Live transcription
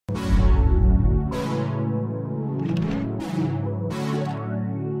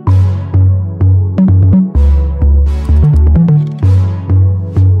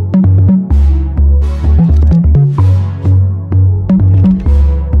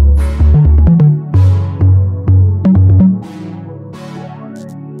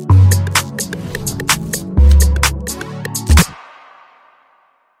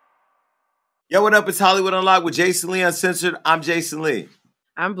Yo, what up? It's Hollywood Unlocked with Jason Lee Uncensored. I'm Jason Lee.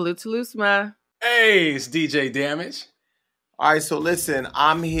 I'm Blue Telusma. Hey, it's DJ Damage. All right, so listen,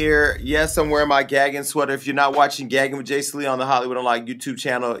 I'm here. Yes, I'm wearing my gagging sweater. If you're not watching Gagging with Jason Lee on the Hollywood Unlocked YouTube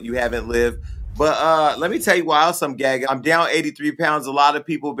channel, you haven't lived. But let me tell you why else I'm gagging. I'm down 83 pounds. A lot of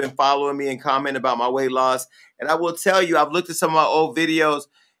people have been following me and commenting about my weight loss. And I will tell you, I've looked at some of my old videos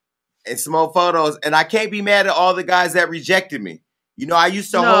and some old photos, and I can't be mad at all the guys that rejected me. You know, I used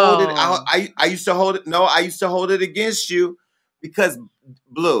to hold it. I used to hold it. No, I used to hold it against you because,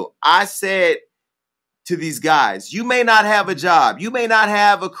 Blue, I said to these guys, you may not have a job. You may not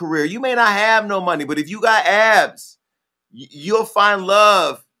have a career. You may not have no money. But if you got abs, you'll find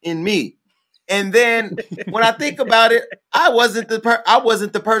love in me. And then when I think about it, I wasn't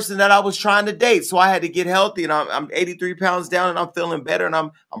the person that I was trying to date. So I had to get healthy, and I'm 83 pounds down, and I'm feeling better, and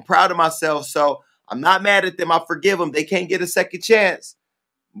I'm proud of myself. So I'm not mad at them. I forgive them. They can't get a second chance,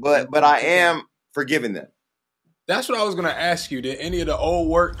 but I am forgiving them. That's what I was going to ask you. Did any of the old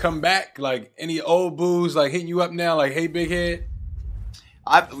work come back? Like any old boos like hitting you up now? Like, hey, big head?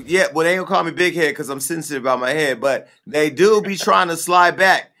 Yeah, well, they ain't gonna call me big head because I'm sensitive about my head, but they do be trying to slide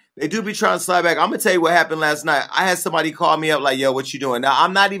back. I'm going to tell you what happened last night. I had somebody call me up like, yo, what you doing? Now,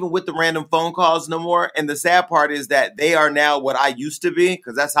 I'm not even with the random phone calls no more. And the sad part is that they are now what I used to be,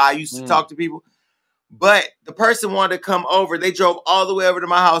 because that's how I used to talk to people. But the person wanted to come over. They drove all the way over to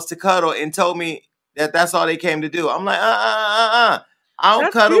my house to cuddle and told me that that's all they came to do. I'm like, I don't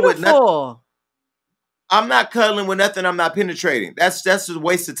That's cuddle beautiful. with nothing. I'm not cuddling with nothing I'm not penetrating. That's just a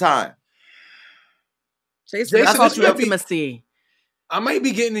waste of time. Jason, that's called intimacy. I might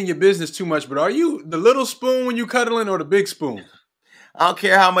be getting in your business too much, but are you the little spoon when you cuddling or the big spoon? I don't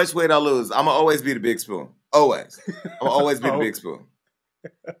care how much weight I lose. I'm going to always be the big spoon. Always. I'm going to always be the big spoon.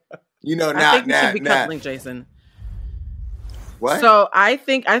 You know, I think you should be cuddling, Jason. What? So I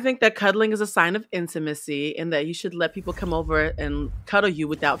think that cuddling is a sign of intimacy, and that you should let people come over and cuddle you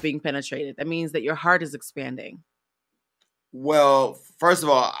without being penetrated. That means that your heart is expanding. Well, first of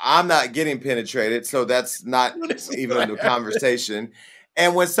all, I'm not getting penetrated, so that's not even a conversation.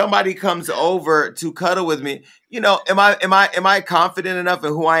 And when somebody comes over to cuddle with me, you know, am I confident enough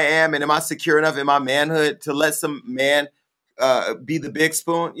in who I am, and am I secure enough in my manhood to let some man be the big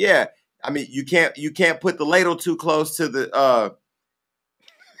spoon? Yeah. I mean, you can't put the ladle too close to the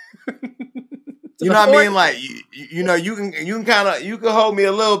you know what I mean? Like, you know, you can hold me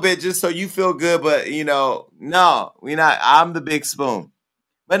a little bit just so you feel good, but you know, no, we're not. I'm the big spoon.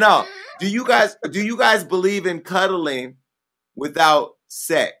 But no, do you guys believe in cuddling without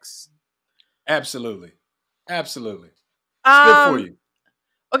sex? Absolutely. Absolutely. It's good for you.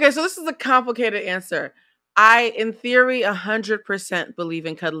 Okay, so this is a complicated answer. I, in theory, 100% believe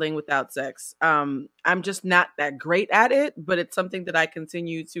in cuddling without sex. I'm just not that great at it, but it's something that I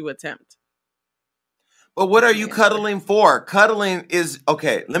continue to attempt. But what are you cuddling for? Cuddling is,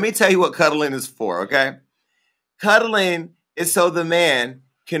 okay, let me tell you what cuddling is for, okay? Cuddling is so the man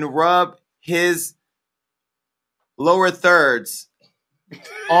can rub his lower thirds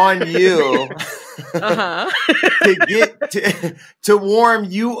on you to warm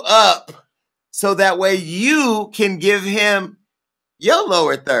you up, so that way you can give him your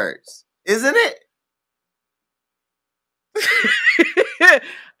lower thirds, isn't it?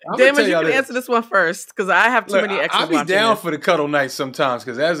 Damon, you can answer this one first, because I have too many exes. I'll be down for the cuddle nights sometimes,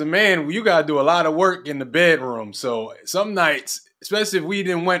 because as a man, you got to do a lot of work in the bedroom. So some nights, especially if we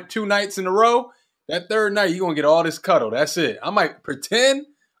didn't went 2 nights in a row, that third night, you're going to get all this cuddle. That's it. I might pretend.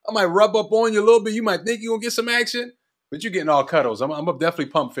 I might rub up on you a little bit. You might think you're going to get some action, but you're getting all cuddles. I'm going to definitely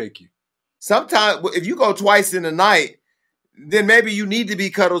pump fake you. Sometimes, if you go twice in a night, then maybe you need to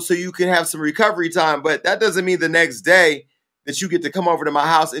be cuddled so you can have some recovery time. But that doesn't mean the next day that you get to come over to my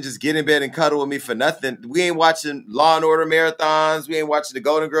house and just get in bed and cuddle with me for nothing. We ain't watching Law and Order marathons. We ain't watching the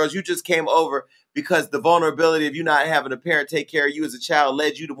Golden Girls. You just came over because the vulnerability of you not having a parent take care of you as a child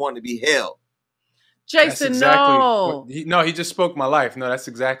led you to want to be held. Jason, no. He just spoke my life. No, that's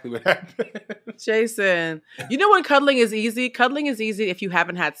exactly what happened. Jason, you know when cuddling is easy? Cuddling is easy if you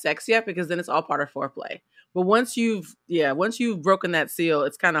haven't had sex yet, because then it's all part of foreplay. But once you've broken that seal,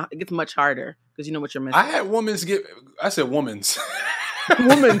 it gets much harder because you know what you're missing. I had women's I said women's.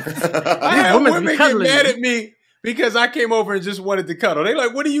 Women's. I had women get mad at me because I came over and just wanted to cuddle. They're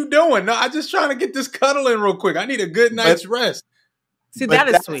like, what are you doing? No, I'm just trying to get this cuddle in real quick. I need a good night's rest. See, that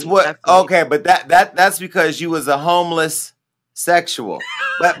is sweet. Okay, but that's because you was a homeless sexual.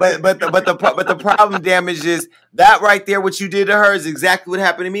 But the problem, Damage, is that right there, what you did to her is exactly what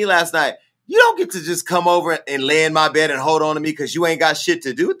happened to me last night. You don't get to just come over and lay in my bed and hold on to me because you ain't got shit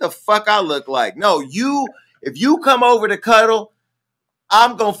to do. What the fuck I look like? No, if you come over to cuddle,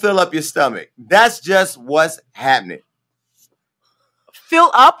 I'm going to fill up your stomach. That's just what's happening.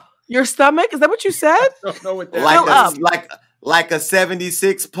 Fill up your stomach? Is that what you said? I don't know what that is. Like a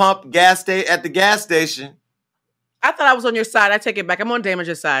 76 pump at the gas station. I thought I was on your side. I take it back. I'm on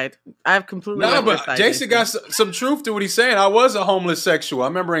Damage's side. I've completely No, but side, Jason got some truth to what he's saying. I was a homeless sexual. I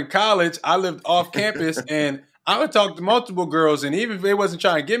remember in college, I lived off campus, and I would talk to multiple girls, and even if they wasn't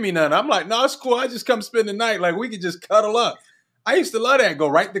trying to give me none, I'm like, no, it's cool. I just come spend the night. Like, we could just cuddle up. I used to love that. Go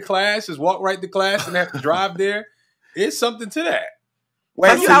right to class, just walk right to class, and have to drive there. It's something to that.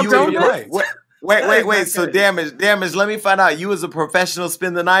 Wait, so Damage, let me find out. You was a professional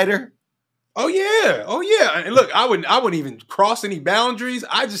spend the nighter? Oh yeah. And look, I wouldn't even cross any boundaries.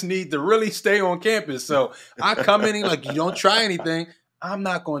 I just need to really stay on campus. So I come in and like, you don't try anything. I'm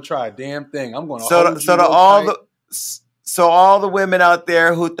not going to try a damn thing. I'm going to So all the women out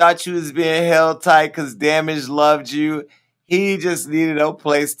there who thought you was being held tight because Damage loved you, he just needed a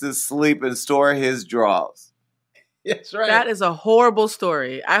place to sleep and store his drawers. That's right. That is a horrible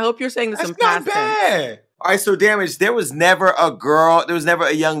story. I hope you're saying this in past tense. All right, so Damage, there was never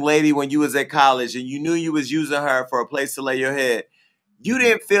a young lady when you was at college and you knew you was using her for a place to lay your head. You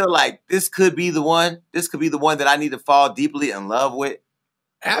didn't feel like this could be the one? This could be the one that I need to fall deeply in love with?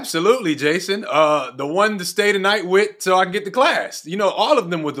 Absolutely, Jason. The one to stay the night with so I can get to class. You know, all of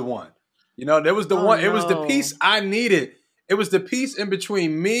them were the one. You know, there was the one. No. It was the piece I needed. It was the piece in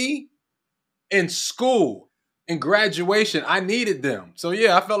between me and school. In graduation, I needed them. So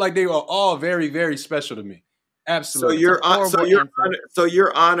yeah, I felt like they were all very, very special to me. Absolutely. So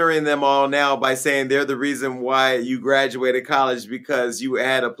you're honoring them all now by saying they're the reason why you graduated college because you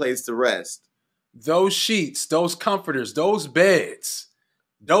had a place to rest. Those sheets, those comforters, those beds,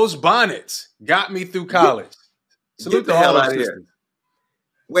 those bonnets got me through college. Salute the hell out of here.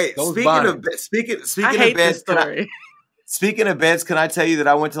 Wait, speaking of beds, Speaking of beds, can I tell you that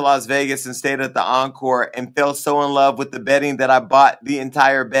I went to Las Vegas and stayed at the Encore and fell so in love with the bedding that I bought the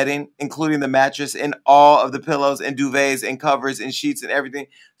entire bedding, including the mattress and all of the pillows and duvets and covers and sheets and everything.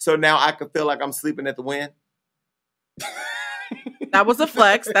 So now I can feel like I'm sleeping at the Wynn. That was a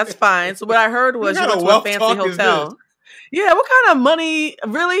flex. That's fine. So what I heard was you went to a fancy hotel. Yeah, what kind of money?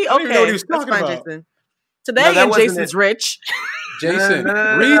 Really? Okay, that's fine, Jason. Today, Jason's rich. Jason,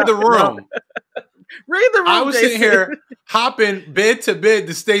 read the room. Read the room, I was sitting here hopping bed to bed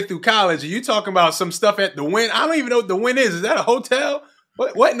to stay through college. And you talking about some stuff at the Wynn? I don't even know what the Wynn is. Is that a hotel?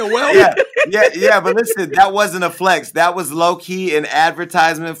 What in the world? Yeah. But listen, that wasn't a flex. That was low key an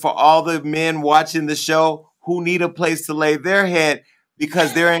advertisement for all the men watching the show who need a place to lay their head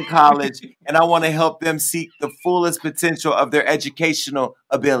because they're in college, and I want to help them seek the fullest potential of their educational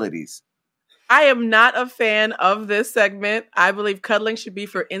abilities. I am not a fan of this segment. I believe cuddling should be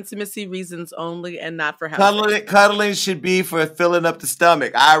for intimacy reasons only and not for house. Cuddling should be for filling up the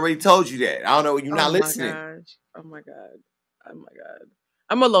stomach. I already told you that. I don't know. You're not listening. Oh my God.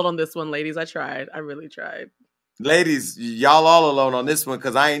 I'm alone on this one, ladies. I tried. I really tried. Ladies, y'all all alone on this one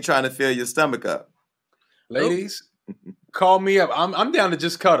because I ain't trying to fill your stomach up. Ladies, call me up. I'm down to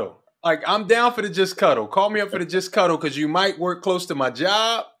just cuddle. Like, I'm down for the just cuddle. Call me up for the just cuddle because you might work close to my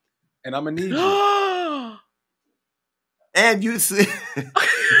job. And I'm going to need you. And you see.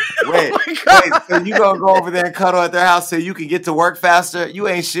 wait, so you going to go over there and cuddle at their house so you can get to work faster? You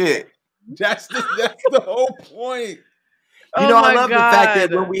ain't shit. That's the whole point. You know, I love the fact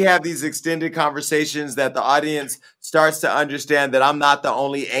that when we have these extended conversations that the audience starts to understand that I'm not the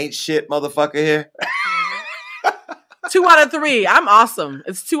only ain't shit motherfucker here. 2 out of 3. I'm awesome.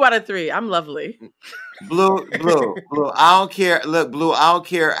 It's 2 out of 3. I'm lovely. Blue. I don't care. Look, Blue, I don't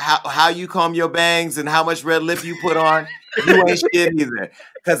care how you comb your bangs and how much red lip you put on. You ain't shit either.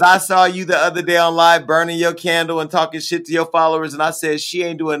 Because I saw you the other day on live burning your candle and talking shit to your followers. And I said, she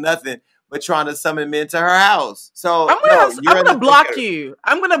ain't doing nothing but trying to summon men to her house. So I'm gonna block you.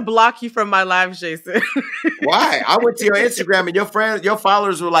 I'm gonna block you from my live, Jason. Why? I went to your Instagram and your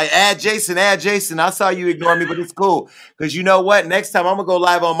followers were like, add Jason. I saw you ignore me, but it's cool. Because you know what? Next time I'm gonna go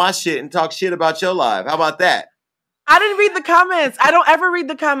live on my shit and talk shit about your live. How about that? I didn't read the comments. I don't ever read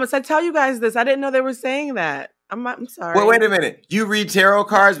the comments. I tell you guys this. I didn't know they were saying that. I'm sorry. Well, wait a minute. You read tarot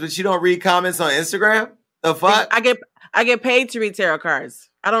cards, but you don't read comments on Instagram? The fuck? I get paid to read tarot cards.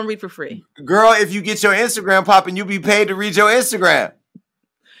 I don't read for free. Girl, if you get your Instagram popping, you'll be paid to read your Instagram.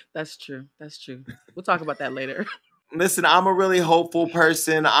 That's true. We'll talk about that later. Listen, I'm a really hopeful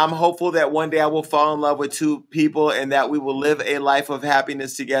person. I'm hopeful that one day I will fall in love with 2 people and that we will live a life of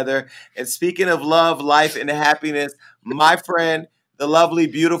happiness together. And speaking of love, life, and happiness, my friend, the lovely,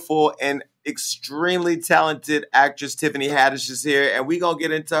 beautiful, and extremely talented actress Tiffany Haddish is here. And we're going to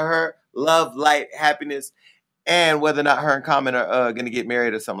get into her love, light, happiness, and whether or not her and Common are going to get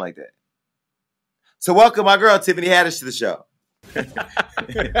married or something like that. So welcome my girl, Tiffany Haddish, to the show.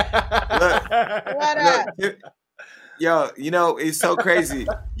 What up? Yo, it's so crazy.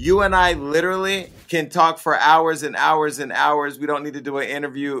 You and I literally can talk for hours and hours and hours. We don't need to do an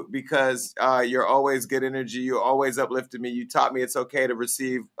interview because you're always good energy. You're always uplifting me. You taught me it's okay to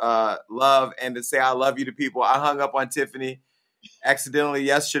receive love and to say I love you to people. I hung up on Tiffany accidentally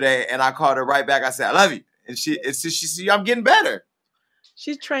yesterday, and I called her right back. I said, I love you. And she said, I'm getting better.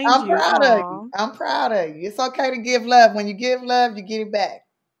 She trained I'm you. proud of you. I'm proud of you. It's okay to give love. When you give love, you get it back.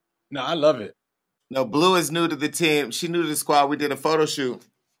 No, I love it. No, Blue is new to the team. She new to the squad. We did a photo shoot.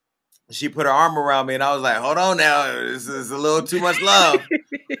 She put her arm around me, and I was like, hold on now. This is a little too much love.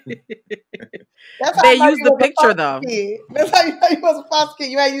 That's how They used the picture, though. Kid. That's how you know you was a foster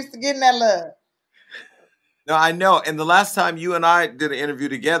kid. You ain't used to getting that love. No, I know. And the last time you and I did an interview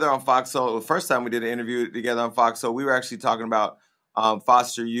together on Fox Soul, the first time we did an interview together on Fox Soul, we were actually talking about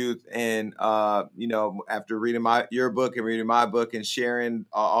foster youth. And, after reading your book and reading my book and sharing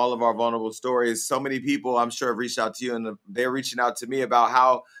all of our vulnerable stories, so many people, I'm sure, have reached out to you, and they're reaching out to me about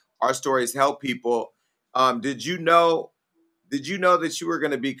how our stories help people. Did you know that you were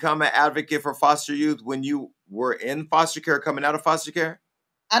going to become an advocate for foster youth when you were in foster care, coming out of foster care?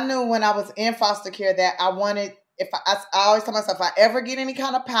 I knew when I was in foster care that I wanted, I always tell myself, if I ever get any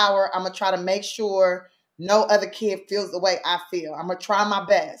kind of power, I'm going to try to make sure no other kid feels the way I feel. I'm going to try my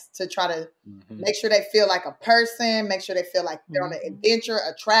best to try to make sure they feel like a person, make sure they feel like they're on an adventure,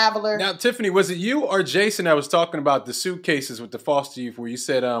 a traveler. Now, Tiffany, was it you or Jason that was talking about the suitcases with the foster youth where you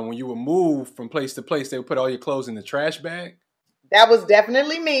said when you would move from place to place, they would put all your clothes in the trash bag? That was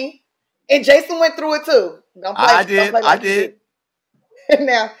definitely me. And Jason went through it too. I did.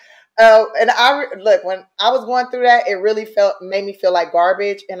 Now, look, when I was going through that, it really made me feel like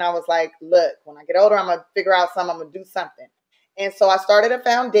garbage. And I was like, look, when I get older, I'm going to figure out something. I'm going to do something. And so I started a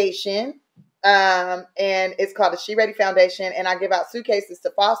foundation, and it's called the She Ready Foundation. And I give out suitcases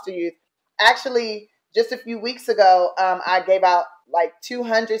to foster youth. Actually, just a few weeks ago, I gave out like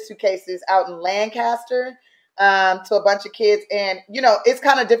 200 suitcases out in Lancaster to a bunch of kids. And, it's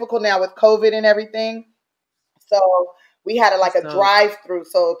kind of difficult now with COVID and everything. So we had a drive-through.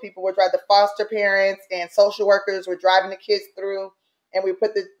 So people would drive, the foster parents and social workers were driving the kids through, and we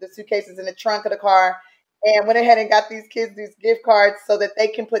put the suitcases in the trunk of the car and went ahead and got these kids these gift cards so that they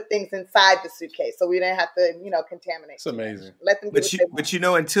can put things inside the suitcase. So we didn't have to, contaminate. It's amazing. Let them But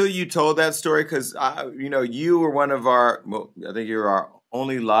until you told that story, because, you were one of I think you were our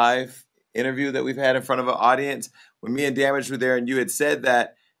only live interview that we've had in front of an audience when me and Damage were there, and you had said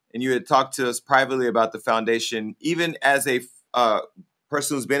that, and you had talked to us privately about the foundation, even as a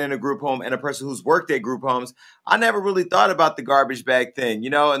person who's been in a group home and a person who's worked at group homes. I never really thought about the garbage bag thing,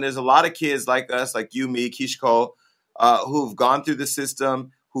 and there's a lot of kids like us, like you, me, Keish Cole, who've gone through the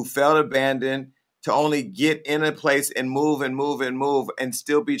system, who felt abandoned, to only get in a place and move and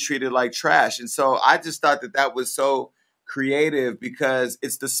still be treated like trash. And so I just thought that was so creative, because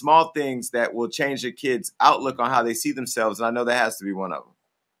it's the small things that will change a kid's outlook on how they see themselves. And I know that has to be one of them.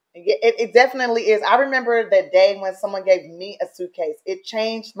 It definitely is. I remember that day when someone gave me a suitcase. It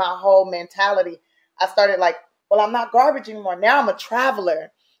changed my whole mentality. I started like, well, I'm not garbage anymore. Now I'm a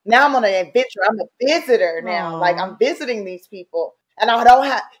traveler. Now I'm on an adventure. I'm a visitor now. Like, I'm visiting these people. And I don't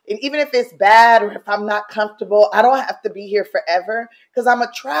have, and even if it's bad or if I'm not comfortable, I don't have to be here forever because I'm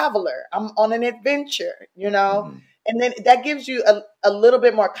a traveler. I'm on an adventure, Mm-hmm. And then that gives you a little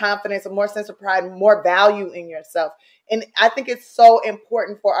bit more confidence, a more sense of pride, more value in yourself. And I think it's so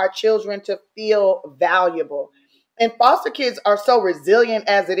important for our children to feel valuable. And foster kids are so resilient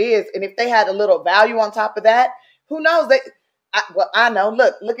as it is. And if they had a little value on top of that, who knows? I know.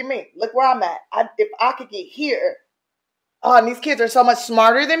 Look at me. Look where I'm at. If I could get here, and these kids are so much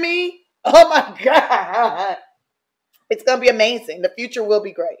smarter than me. Oh my God. It's going to be amazing. The future will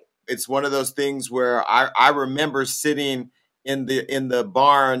be great. It's one of those things where I remember sitting in the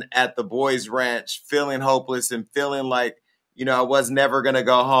barn at the boys' ranch, feeling hopeless and feeling like, I was never going to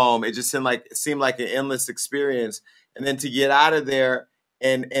go home. It just seemed like an endless experience. And then to get out of there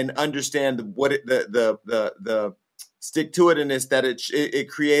and understand what the stick to itiveness that it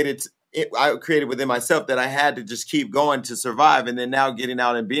created. I created within myself, that I had to just keep going to survive. And then now getting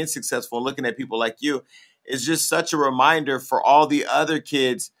out and being successful and looking at people like you is just such a reminder for all the other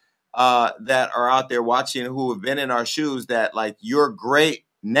kids that are out there watching who have been in our shoes, that like, you're great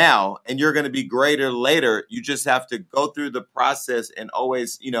now and you're going to be greater later. You just have to go through the process and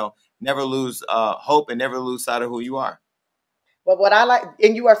always, never lose hope and never lose sight of who you are. But what I like,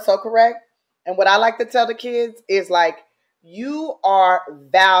 and you are so correct. And what I like to tell the kids is like, you are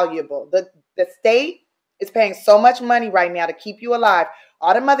valuable. The state is paying so much money right now to keep you alive.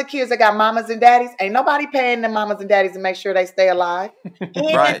 All them other kids that got mamas and daddies, ain't nobody paying them mamas and daddies to make sure they stay alive.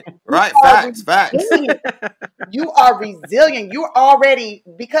 Right. Facts. You are resilient. You're already,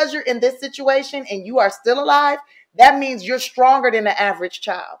 because you're in this situation and you are still alive, that means you're stronger than the average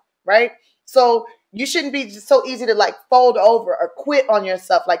child, right? So you shouldn't be just so easy to like fold over or quit on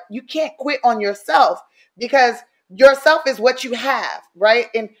yourself. Like you can't quit on yourself because yourself is what you have, right?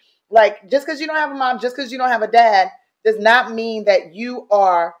 And like just because you don't have a mom, just because you don't have a dad, does not mean that you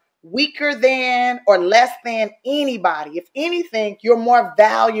are weaker than or less than anybody. If anything, you're more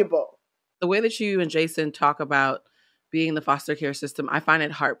valuable. The way that you and Jason talk about being in the foster care system, I find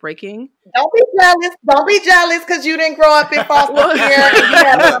it heartbreaking. Don't be jealous. Don't be jealous because you didn't grow up in foster care.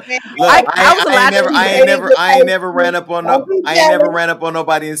 I ain't never ran up on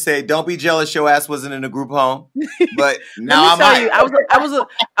nobody and say, "Don't be jealous, your ass wasn't in a group home." But now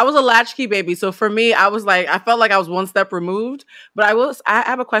I was a latchkey baby, so for me, I felt like I was one step removed. But I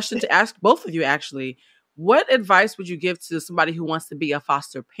have a question to ask both of you actually. What advice would you give to somebody who wants to be a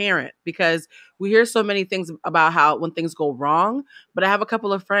foster parent? Because we hear so many things about how when things go wrong, but I have a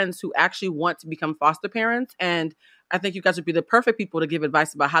couple of friends who actually want to become foster parents. And I think you guys would be the perfect people to give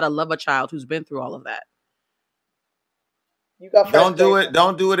advice about how to love a child who's been through all of that. You go first, don't do it.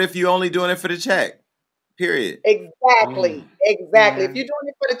 Don't do it if you're only doing it for the check. Period. Exactly. Exactly. If you're doing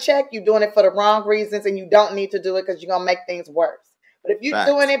it for the check, you're doing it for the wrong reasons and you don't need to do it because you're going to make things worse. But if you're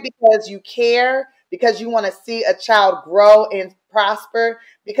doing it because you care, because you want to see a child grow and prosper,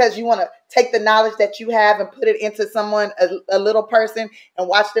 because you want to take the knowledge that you have and put it into someone, a little person, and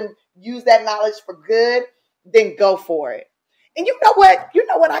watch them use that knowledge for good, then go for it. And you know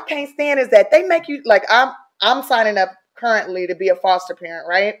what? I can't stand is that they make you like I'm signing up currently to be a foster parent,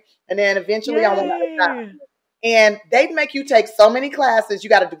 right? And then eventually I want to adopt. And they make you take so many classes. You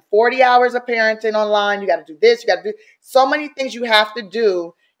got to do 40 hours of parenting online. You got to do this. You got to do so many things you have to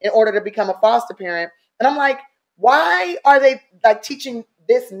do in order to become a foster parent. And I'm like, why are they like teaching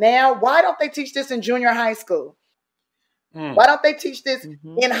this now? Why don't they teach this in junior high school? Why don't they teach this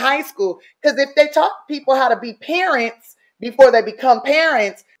in high school? Because if they taught people how to be parents before they become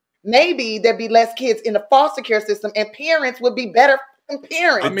parents, maybe there'd be less kids in the foster care system and parents would be better than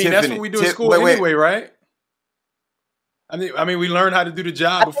parents. I mean, that's what we do in school anyway, right? I mean, we learn how to do the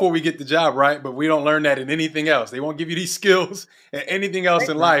job before we get the job, right? But we don't learn that in anything else. They won't give you these skills and anything else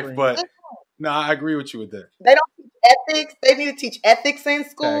in life. But no, I agree with you with that. They don't teach ethics. They need to teach ethics in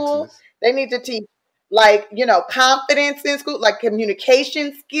school. Taxes. They need to teach, like, confidence in school, like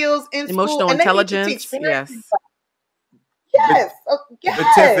communication skills in school. Emotional intelligence. Yes. Yes. But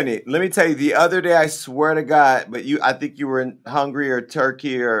Tiffany, let me tell you, the other day, I swear to God, I think you were in Hungary or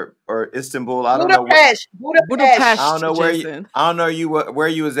Turkey or Istanbul. I don't know. Budapest. I don't know where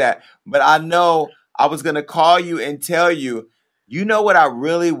you was at, but I know I was going to call you and tell you, what I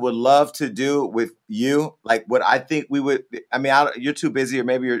really would love to do with you? Like what I think we would, you're too busy or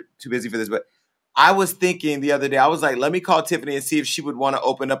maybe you're too busy for this, but I was thinking the other day, I was like, let me call Tiffany and see if she would want to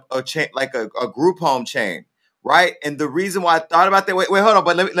open up a chain, like a group home chain. Right. And the reason why I thought about that, wait, hold on.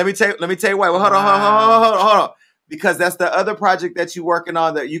 But let me tell you why. Well, hold on. Because that's the other project that you're working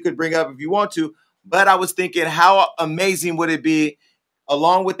on that you could bring up if you want to. But I was thinking, how amazing would it be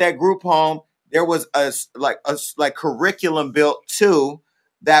along with that group home? There was a curriculum built too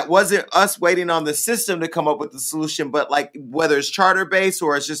that wasn't us waiting on the system to come up with the solution, but like whether it's charter based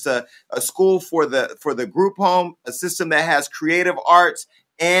or it's just a school for the group home, a system that has creative arts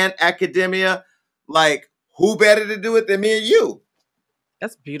and academia, like. Who better to do it than me and you?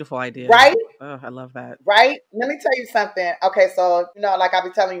 That's a beautiful idea. Right? Oh, I love that. Right? Let me tell you something. Okay, so, like I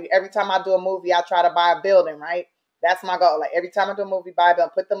be telling you, every time I do a movie, I try to buy a building, right? That's my goal. Like every time I do a movie, buy a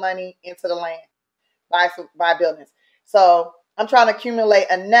building, put the money into the land, buy buildings. So I'm trying to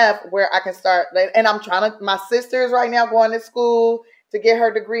accumulate enough where I can start. And my sister is right now going to school to get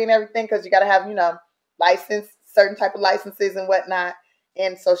her degree and everything because you got to have, certain type of licenses and whatnot.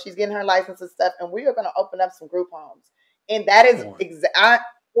 And so she's getting her license and stuff. And we are going to open up some group homes. And that is when I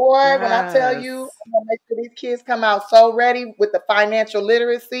tell you, I'm going to make sure these kids come out so ready with the financial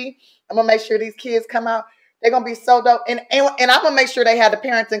literacy. I'm going to make sure these kids come out. They're going to be so dope. And I'm going to make sure they have the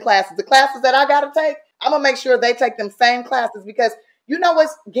parenting classes. The classes that I got to take, I'm going to make sure they take them same classes because you know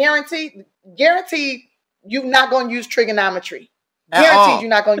what's guaranteed? Guaranteed you're not going to use trigonometry. Guaranteed you're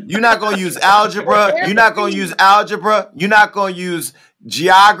not going to use algebra. You're not going to use algebra. You're not going to use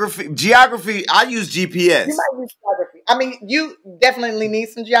geography. Geography, I use GPS. You might use geography. I mean, you definitely need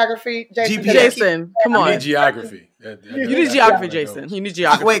some geography, Jason. Jason, come on. I need geography. You need geography, Jason. You need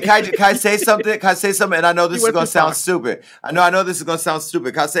geography. Wait, can I say something? Can I say something? And I know this is going to sound stupid. I know this is going to sound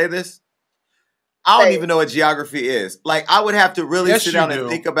stupid. Can I say this? I don't Say even it. know what geography is. Like, I would have to really Yes, sit you down do. and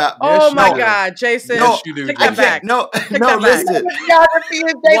think about. Yes, Oh you my do. God, Jason. Yes, you do, Take I that Jason. back. can't. No, Take no. that back. You know Listen, what geography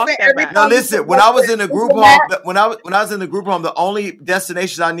is, Walk Jason? that Every back. no. time you Listen. put When like I was in the Google group home, Maps, when I was in the group home, the only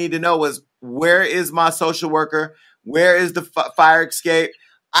destination I need to know was where is my social worker, where is the fire escape.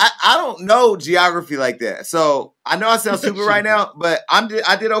 I don't know geography like that, so I know I sound stupid right now, but I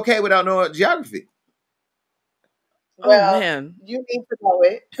did okay without knowing geography. Oh well, man, you need to know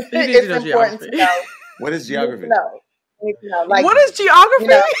it. you need to It's know important to geography. know. What is You need to geography? know. You need to know. Like, What is geography? you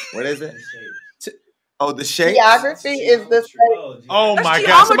know, What is it? Oh, the shapes. geography is the state. Oh That's my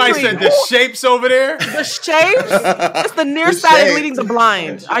God! Somebody geometry. said the shapes over there. The shapes? It's the The nearsighted shapes. leading the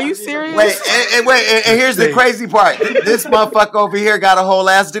blind. Are you serious? Wait, and here's the crazy part. This motherfucker over here got a whole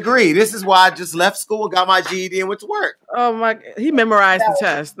ass degree. This is why I just left school, got my GED, and went to work. Oh my! He memorized the No.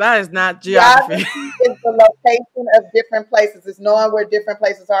 test. That is not geography. Geography is the location of different places. It's knowing where different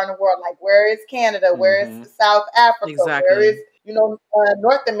places are in the world. Like, where is Canada? Where Mhm. is South Africa? Exactly. Where is,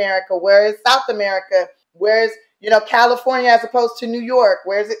 North America? Where is South America? Where is, California as opposed to New York?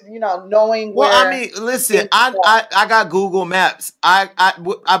 Where is it, knowing Well, where I mean, listen, things are. I got Google Maps.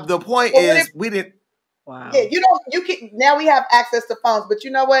 The point But what is, if, we didn't. Wow. yeah, you can, now we have access to phones, but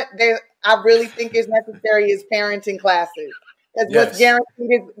you know what? I really think is necessary is parenting classes. Because what's Yes.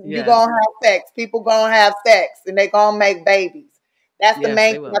 guaranteed is you're Yes. going to have sex. People going to have sex and they're going to make babies. That's the Yes,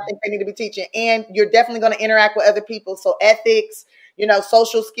 main they thing will. I think they need to be teaching. And you're definitely going to interact with other people. So ethics,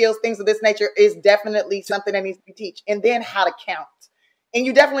 social skills, things of this nature is definitely something that needs to be taught. And then how to count. And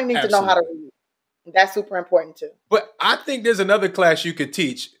you definitely need to know how to Absolutely. read. That's super important too. But I think there's another class you could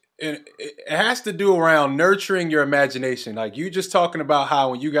teach, and it has to do around nurturing your imagination. Like you just talking about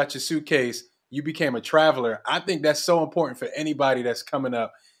how when you got your suitcase, you became a traveler. I think that's so important for anybody that's coming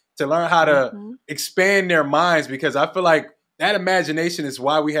up to learn how to Mhm. expand their minds, because I feel like that imagination is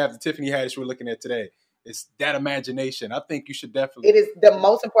why we have the Tiffany Haddish we're looking at today. It's that imagination. I think you should definitely. It is the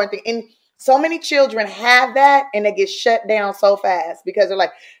most important thing. And so many children have that and they get shut down so fast because they're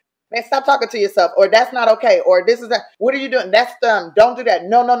like, man, stop talking to yourself, or that's not okay, or this is that. What are you doing? That's dumb. Don't do that.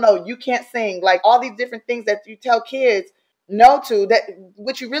 No, no, no. You can't sing. Like all these different things that you tell kids no to, that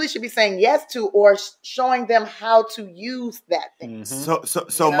what you really should be saying yes to, or showing them how to use that thing.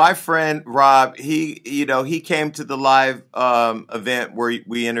 Mhm. So my friend Rob, he came to the live event where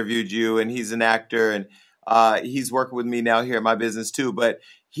we interviewed you, and he's an actor, and he's working with me now here at my business too. But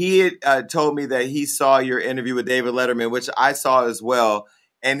he had told me that he saw your interview with David Letterman, which I saw as well.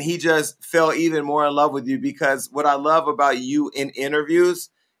 And he just fell even more in love with you, because what I love about you in interviews,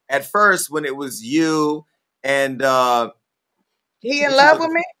 at first when it was you and He in what you love looking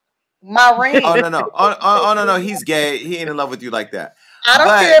with me? My ring. oh no, he's gay. He ain't in love with you like that. I don't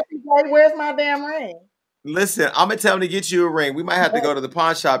But care if he's gay. Where's my damn ring? listen, I'm gonna tell him to get you a ring. We might have to go to the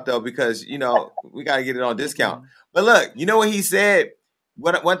pawn shop though, because we gotta get it on discount. But look, you know what he said?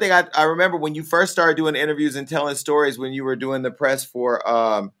 One thing I remember when you first started doing interviews and telling stories, when you were doing the press for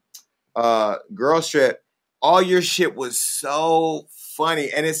Girl Strip, all your shit was so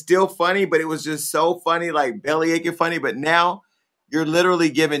funny, and it's still funny, but it was just so funny, like belly aching funny. But now you're literally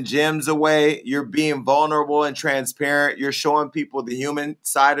giving gems away. You're being vulnerable and transparent. You're showing people the human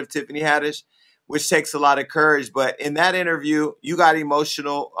side of Tiffany Haddish, which takes a lot of courage. But in that interview, you got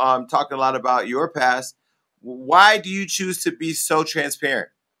emotional, talking a lot about your past. Why do you choose to be so transparent?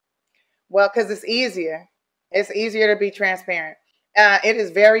 Well, because it's easier. It's easier to be transparent. It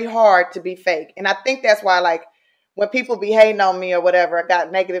is very hard to be fake. And I think that's why, like, when people be hating on me or whatever, I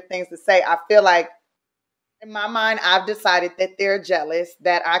got negative things to say, I feel like in my mind, I've decided that they're jealous,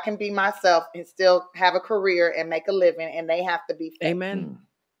 that I can be myself and still have a career and make a living, and they have to be fake. Amen.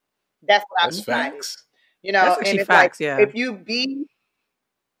 That's what I've That's decided. facts. That's And actually it's facts, like, yeah. if you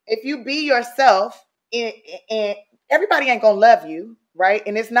be yourself, and everybody ain't gonna love you, right?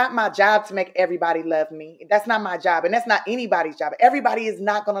 And it's not my job to make everybody love me. That's not my job, and that's not anybody's job. Everybody is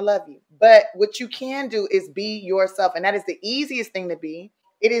not gonna love you. But what you can do is be yourself, and that is the easiest thing to be.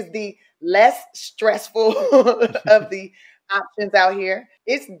 It is the less stressful of the options out here.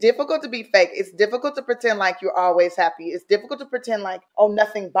 It's difficult to be fake. It's difficult to pretend like you're always happy. It's difficult to pretend like, oh,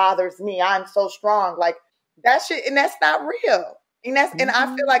 nothing bothers me, I'm so strong. Like that shit, and that's not real. And I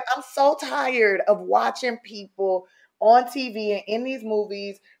feel like I'm so tired of watching people on TV and in these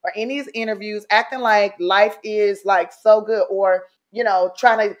movies or in these interviews acting like life is like so good, or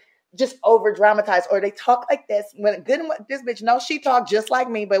trying to just over dramatize, or they talk like this. When this bitch knows she talk just like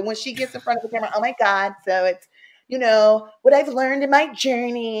me, but when she gets in front of the camera, oh my God, so it's what I've learned in my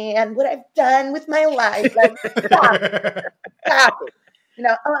journey and what I've done with my life. Like, stop it.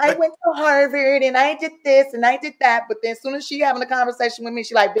 Oh, I went to Harvard and I did this and I did that. But then as soon as she having a conversation with me,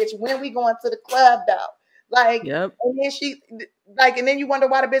 she like, bitch, when we going to the club though? Like, Yep. and then and then you wonder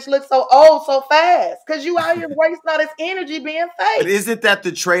why the bitch looks so old so fast. Cause you out here wasting all this energy being fake. But isn't that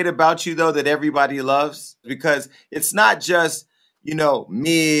the trait about you though that everybody loves? Because it's not just,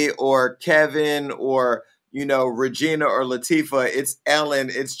 me or Kevin or, Regina or Latifah. It's Ellen,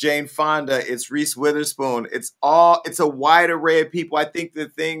 it's Jane Fonda, it's Reese Witherspoon. It's a wide array of people. I think the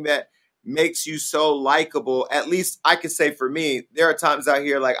thing that makes you so likable, at least I can say for me, there are times out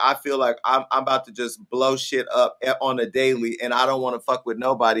here like I feel like I'm about to just blow shit up on a daily and I don't want to fuck with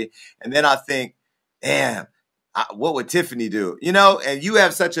nobody. And then I think, damn, what would Tiffany do? And you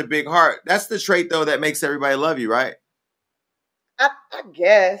have such a big heart. That's the trait though that makes everybody love you, right? I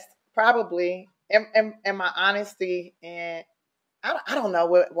guess probably. And my honesty, and I don't know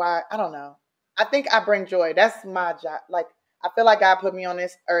why. I don't know. I think I bring joy. That's my job. Like, I feel like God put me on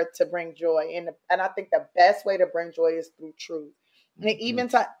this earth to bring joy, and I think the best way to bring joy is through truth. And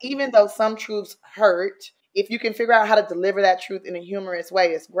even though some truths hurt, if you can figure out how to deliver that truth in a humorous way,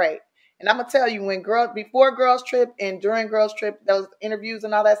 it's great. And I'm gonna tell you, before Girls Trip and during Girls Trip, those interviews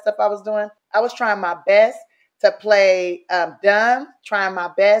and all that stuff I was doing, I was trying my best to play dumb, trying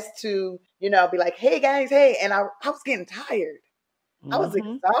my best to, be like, hey guys, hey. And I was getting tired. I was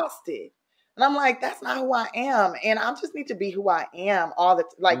exhausted. And I'm like, that's not who I am. And I just need to be who I am all the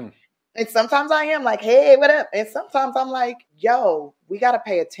time. And sometimes I am like, hey, what up? And sometimes I'm like, yo, we got to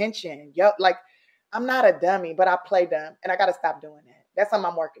pay attention. Yo, like, I'm not a dummy, but I play dumb. And I got to stop doing that. That's something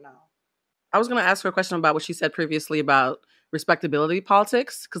I'm working on. I was going to ask her a question about what she said previously about respectability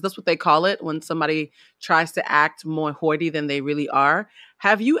politics, because that's what they call it when somebody tries to act more hoity than they really are.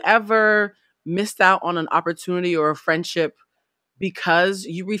 Have you ever missed out on an opportunity or a friendship because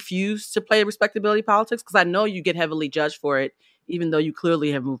you refuse to play respectability politics? Because I know you get heavily judged for it, even though you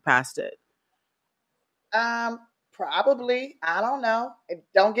clearly have moved past it. Probably. I don't know. I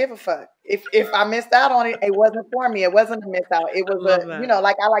don't give a fuck. If I missed out on it, it wasn't for me. It wasn't a miss out. It was this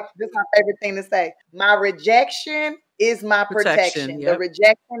is my favorite thing to say. My rejection is my protection. Yep. The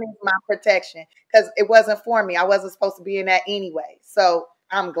rejection is my protection because it wasn't for me. I wasn't supposed to be in that anyway. So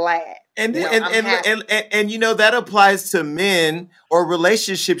I'm glad. And that applies to men or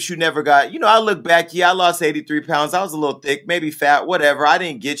relationships you never got. I look back, I lost 83 pounds. I was a little thick, maybe fat, whatever. I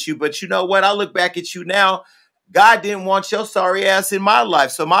didn't get you. But you know what? I look back at you now. God didn't want your sorry ass in my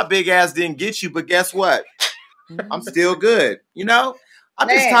life. So my big ass didn't get you. But guess what? I'm still good. I'm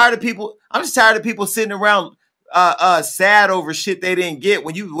just tired of people sitting around sad over shit they didn't get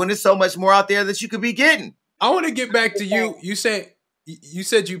when there's so much more out there that you could be getting. I want to get back to you. You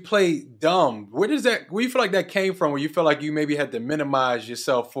said you play dumb. Where do you feel like that came from? Where you feel like you maybe had to minimize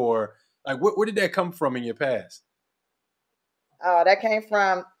yourself for, like, where did that come from in your past? That came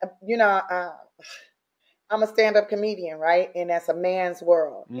from, I'm a stand-up comedian, right? And that's a man's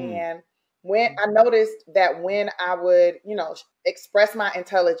world. And when I noticed that when I would, express my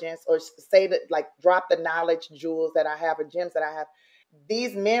intelligence or say that, like, drop the knowledge jewels that I have or gems that I have,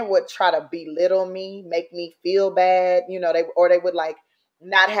 these men would try to belittle me, make me feel bad, they would like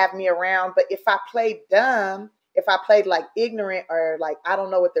not have me around. But if I played dumb, if I played like ignorant or like I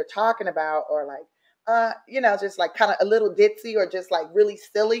don't know what they're talking about or like, just like kind of a little ditzy or just like really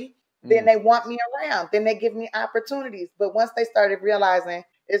silly, then they want me around. Then they give me opportunities. But once they started realizing,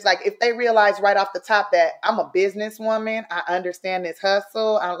 it's like if they realize right off the top that I'm a businesswoman, I understand this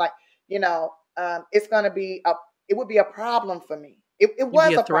hustle. I'm like, it's going to be it would be a problem for me. It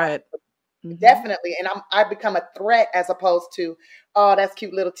was a threat. Definitely. And I become a threat as opposed to, oh, that's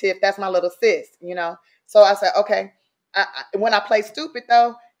cute little Tiff. That's my little sis, So I said, okay. When I play stupid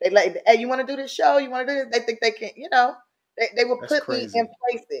though, they like, hey, you want to do this show? You want to do this? They think they can, they will put me in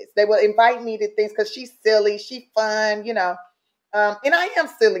places. They will invite me to things because she's silly. She's fun, and I am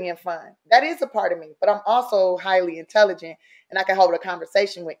silly and fun. That is a part of me, but I'm also highly intelligent and I can hold a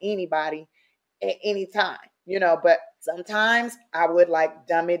conversation with anybody at any time. But sometimes I would like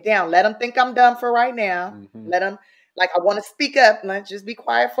dumb it down. Let them think I'm dumb for right now. Let them, like, I want to speak up. Let's just be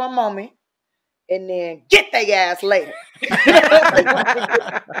quiet for a moment and then get their ass later.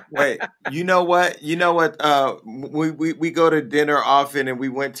 Wait, you know what? We go to dinner often and we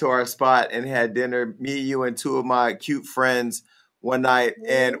went to our spot and had dinner, me, you, and two of my cute friends one night.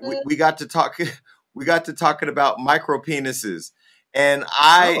 And we got to talking about micro penises. And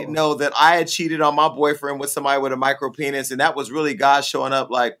I know that I had cheated on my boyfriend with somebody with a micro penis. And that was really God showing up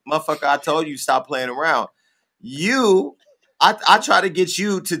like, motherfucker, I told you stop playing around. I try to get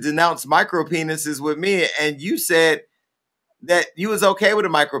you to denounce micro penises with me. And you said that you was okay with a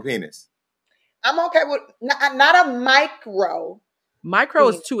micro penis. I'm okay with not a micro, Micro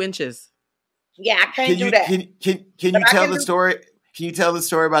is 2 inches. Yeah, I can't do that. Can you But I tell can the do- story? Can you tell the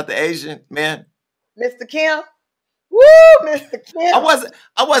story about the Asian man? Mr. Kim. Woo, Mr. Kim.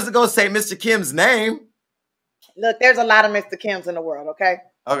 I wasn't gonna say Mr. Kim's name. Look, there's a lot of Mr. Kims in the world, okay?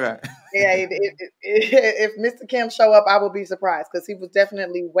 Okay. Yeah, if Mr. Kim show up, I will be surprised because he was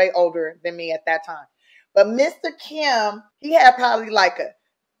definitely way older than me at that time. But Mr. Kim, he had probably like a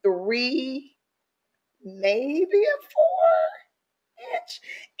 3, maybe a 4 inch,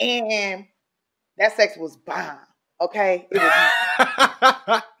 and that sex was bomb. Okay, it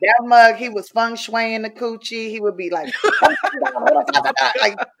was that mug. He was feng shuiing the coochie. He would be like, like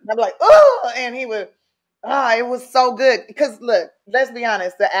I'm like, oh, and he would. Ah, it was so good. Because look, let's be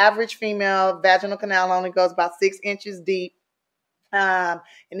honest, the average female vaginal canal only goes about 6 inches deep. And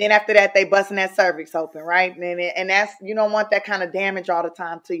then after that, they busting that cervix open, right? And that's, you don't want that kind of damage all the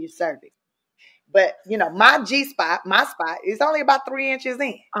time to your cervix. But you know, my spot is only about 3 inches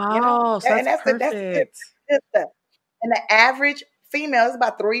in. Oh, You know? so that's perfect. That's good stuff. And the average female is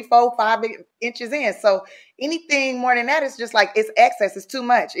about 3, 4, 5 inches in. So anything more than that is just like it's excess. It's too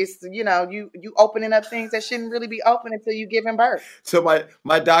much. It's, you know, you opening up things that shouldn't really be open until you giving birth. So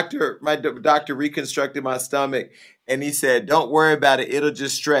my doctor reconstructed my stomach, and he said, "Don't worry about it. It'll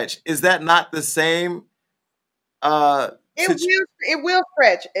just stretch." Is that not the same? It will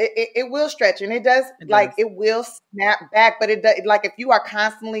stretch. It will stretch, and it does. It will snap back. But it does, like if you are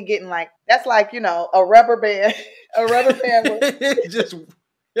constantly getting like that's like, you know, a rubber band. A rubber band will just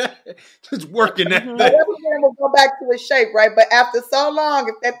working that thing. A rubber band will go back to its shape, right? But after so long,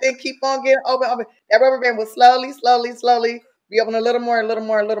 if that thing keep on getting open, that rubber band will slowly be open a little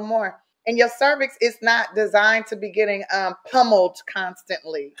more. And your cervix is not designed to be getting pummeled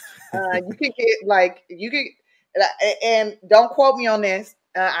constantly. You can get and don't quote me on this.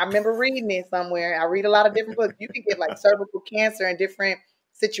 I remember reading it somewhere. I read a lot of different books. You can get like cervical cancer and different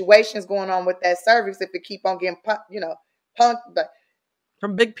situations going on with that cervix if it keep on getting punked. But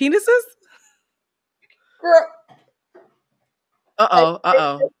from big penises? Girl.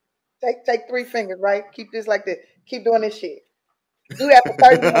 Take 3 fingers, right? Keep this like this. Keep doing this shit. Do that for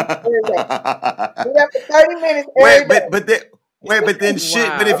 30 minutes every day. Do that for 30 minutes every day. But then shit.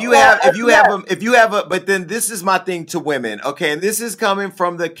 Wow. But if you have a, but then this is my thing to women, okay? And this is coming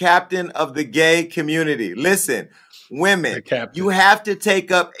from the captain of the gay community. Listen, women, you have to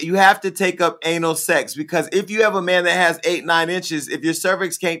take up anal sex, because if you have a man that has 8, 9 inches, if your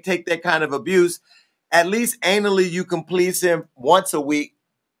cervix can't take that kind of abuse, at least anally you can please him once a week.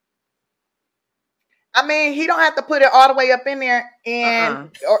 I mean, he don't have to put it all the way up in there,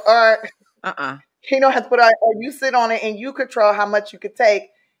 and he don't have to put it, or you sit on it and you control how much you could take,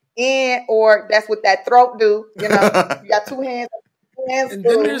 or that's what that throat do. You know, you got 2 hands. And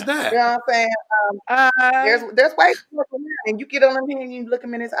then there's that. You know what I'm saying? There's ways to look around, and you get on him and you look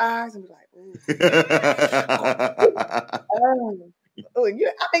him in his eyes and be like, ooh.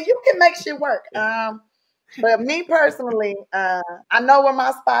 You can make shit work. But me personally, I know where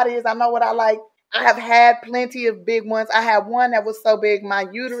my spot is. I know what I like. I have had plenty of big ones. I had one that was so big my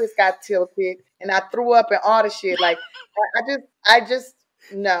uterus got tilted and I threw up and all the shit. Like I just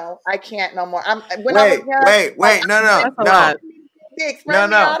no, I can't no more. Wait, no.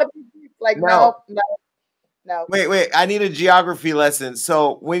 Like no. Wait. I need a geography lesson.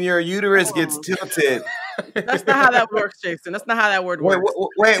 So when your uterus gets tilted, that's not how that works, Jason. That's not how that word works.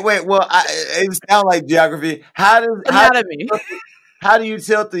 Wait. Well, it sounds like geography. How do you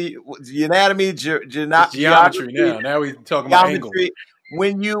tilt the anatomy, geometry? Now we're talking about angle.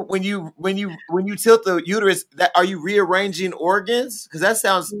 When you tilt the uterus, are you rearranging organs? Because that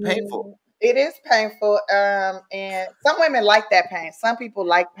sounds painful. It is painful, and some women like that pain. Some people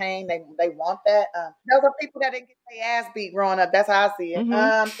like pain; they want that. Those are people that didn't get their ass beat growing up. That's how I see it.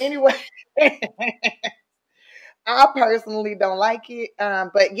 Mm-hmm. Anyway, I personally don't like it,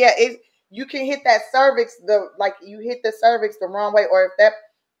 but yeah, you can hit that cervix you hit the cervix the wrong way, or if that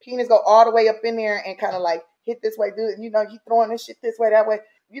penis go all the way up in there and kind of like hit this way, do it. You know, you throwing this shit this way, that way.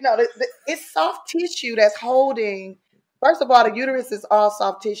 You know, it's soft tissue that's holding. First of all, the uterus is all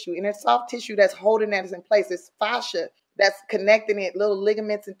soft tissue, and it's soft tissue that's holding that in place. It's fascia that's connecting it, little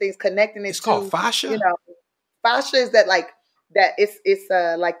ligaments and things connecting it. It's called fascia. You know, fascia is that like that. It's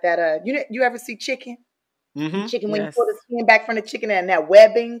like that. You ever see chicken? Mm-hmm. Chicken when you pull the skin back from the chicken and that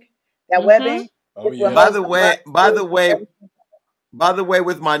webbing. That webbing. Oh, yeah. By the way,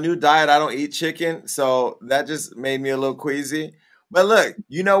 with my new diet, I don't eat chicken, so that just made me a little queasy. But look,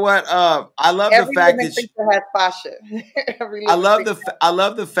 you know what? I love the fact that has fascia. I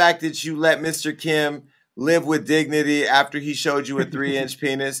love the fact that you let Mr. Kim live with dignity after he showed you a 3-inch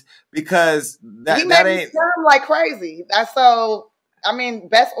penis, because he made me sound like crazy. So I mean,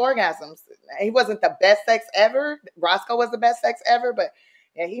 best orgasms. He wasn't the best sex ever. Roscoe was the best sex ever, but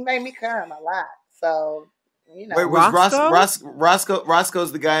yeah, he made me come a lot. So, you know. Wait, was Roscoe?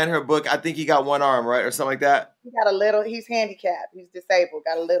 Roscoe's the guy in her book? I think he got one arm, right? Or something like that. He got a little, he's handicapped. He's disabled.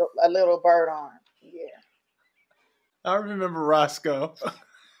 Got a little bird arm. Yeah. I remember Roscoe.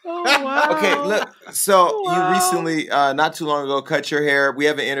 Oh, wow. Okay, look. So Wow. you recently, not too long ago, cut your hair. We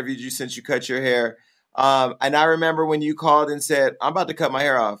haven't interviewed you since you cut your hair. And I remember when you called and said, "I'm about to cut my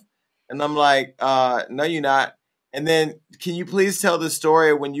hair off," and I'm like, "No, you're not." And then, can you please tell the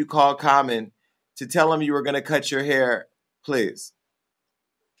story of when you called Common to tell him you were going to cut your hair, please?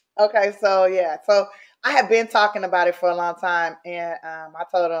 Okay, so yeah, so I had been talking about it for a long time, and I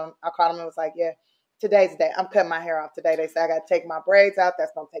told him, I called him and was like, yeah, today's the day. I'm cutting my hair off today. They say I got to take my braids out.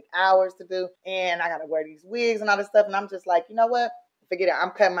 That's going to take hours to do, and I got to wear these wigs and all this stuff. And I'm just like, you know what? Forget it. I'm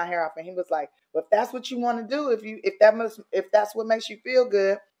cutting my hair off. And he was like, well, if that's what you want to do, if that's what makes you feel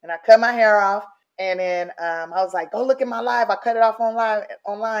good, and I cut my hair off. And then I was like, go look at my live. I cut it off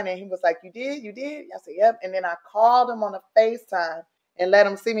online, and he was like, you did? I said, yep. And then I called him on a FaceTime and let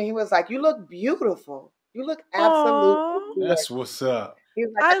him see me. He was like, you look beautiful. You look absolutely beautiful. That's what's up. He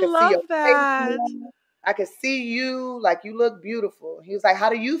was like, I can see love your that. face. I can see you. Like, you look beautiful. He was like, how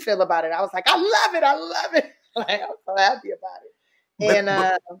do you feel about it? I was like, I love it. I love it. Like, I was so happy about it. And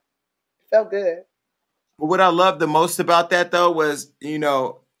it felt good. But what I loved the most about that, though, was,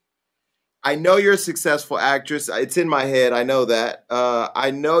 I know you're a successful actress. It's in my head. I know that.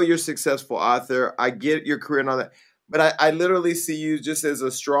 I know you're a successful author. I get your career and all that. But I literally see you just as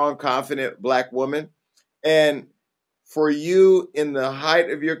a strong, confident Black woman. And for you, in the height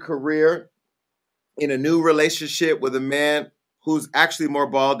of your career, in a new relationship with a man who's actually more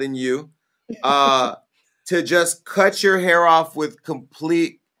bald than you, to just cut your hair off with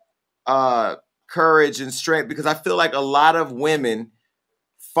complete courage and strength, because I feel like a lot of women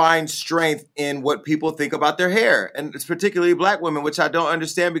find strength in what people think about their hair, and it's particularly Black women, which I don't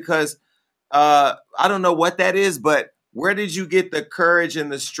understand, because I don't know what that is, but where did you get the courage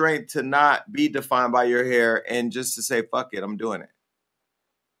and the strength to not be defined by your hair and just to say, fuck it, I'm doing it?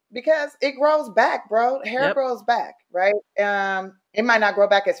 Because it grows back, bro. Hair grows back, right? It might not grow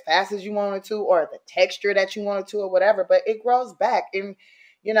back as fast as you want it to, or the texture that you want it to, or whatever, but it grows back. And,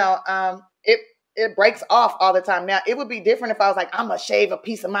 it breaks off all the time. Now, it would be different if I was like, I'm going to shave a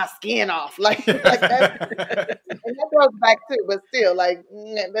piece of my skin off. Like that. And that grows back too, but still, like,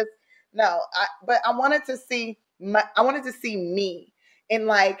 no. But I wanted to see me. And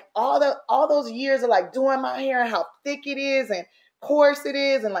like all those years of like doing my hair and how thick it is and coarse it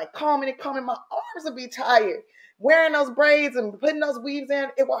is, and like combing it, my arms would be tired. Wearing those braids and putting those weaves in,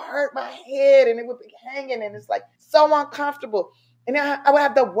 it would hurt my head and it would be hanging, and it's like so uncomfortable. And then I would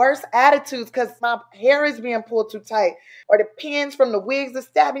have the worst attitudes because my hair is being pulled too tight, or the pins from the wigs are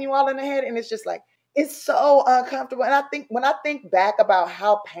stabbing you all in the head. And it's just like, it's so uncomfortable. And I think when I think back about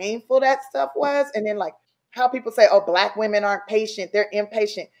how painful that stuff was, and then like how people say, oh, Black women aren't patient, they're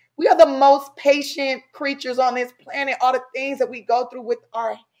impatient. We are the most patient creatures on this planet. All the things that we go through with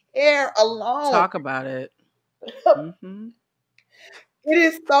our hair alone. Talk about it. Mm-hmm.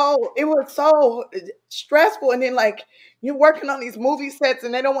 It was so stressful. And then like you're working on these movie sets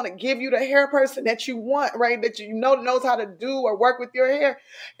and they don't want to give you the hair person that you want, right? That you know knows how to do or work with your hair.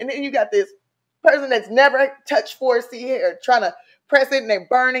 And then you got this person that's never touched 4C hair trying to press it and they're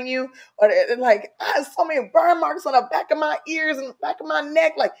burning you. Or they're like, I have so many burn marks on the back of my ears and the back of my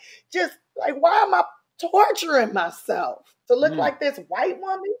neck. Like, just like, why am I torturing myself to look like this white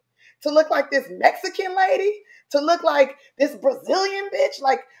woman? To look like this Mexican lady? To look like this Brazilian bitch?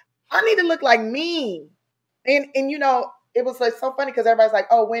 Like, I need to look like me. And it was like so funny because everybody's like,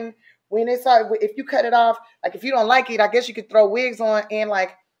 oh, when they started, if you cut it off, like if you don't like it, I guess you could throw wigs on. And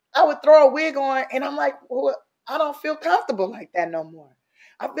like, I would throw a wig on and I'm like, well, I don't feel comfortable like that no more.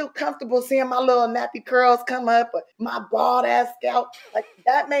 I feel comfortable seeing my little nappy curls come up, or my bald ass scalp. Like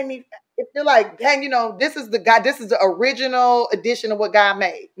that made me feel like, dang, this is the original edition of what God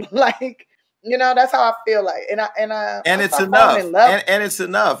made. Like, that's how I feel like. And it's enough. And it's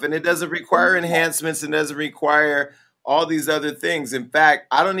enough. And it doesn't require enhancements and doesn't require all these other things. In fact,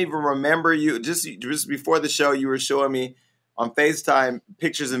 I don't even remember you. Just before the show, you were showing me on FaceTime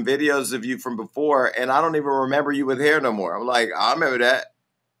pictures and videos of you from before, and I don't even remember you with hair no more. I'm like, I remember that.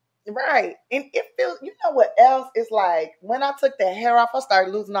 Right. And it feels, what else? It's like when I took the hair off, I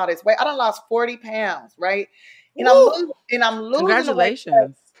started losing all this weight. I done lost 40 pounds, right? And I'm losing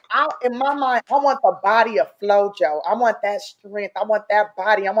Congratulations. In my mind, I want the body of FloJo. I want that strength. I want that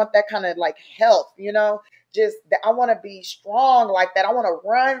body. I want that kind of like health, just that. I want to be strong like that. I want to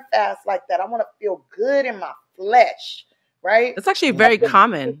run fast like that. I want to feel good in my flesh, right? That's actually very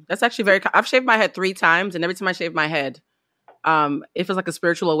common. That's actually very. I've shaved my head 3 times, and every time I shave my head, it feels like a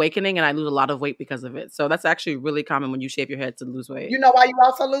spiritual awakening, and I lose a lot of weight because of it. So that's actually really common when you shave your head to lose weight. You know why you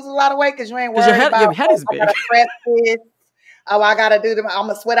also lose a lot of weight? Because you ain't Because worried your about, head is I big. gotta press this. Oh, I gotta do them. I'm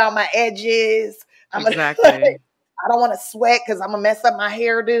gonna sweat out my edges. Exactly. I don't want to sweat because I'm gonna mess up my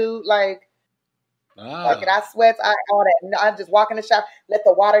hairdo. Like I sweat, all that. I just walk in the shop, let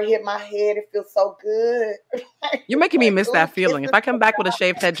the water hit my head. It feels so good. You're making me miss that feeling. If I come back with a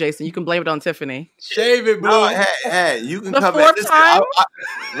shaved head, Jason, you can blame it on Tiffany. Shave it, Blue. No, hey, you can The come 4th back.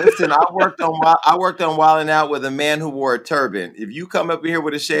 Listen, time? I worked on Wilding Out with a man who wore a turban. If you come up here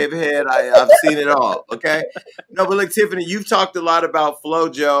with a shaved head, I've seen it all. Okay, no, but look, Tiffany, you've talked a lot about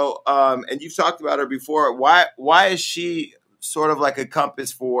FloJo, and you've talked about her before. Why is she sort of like a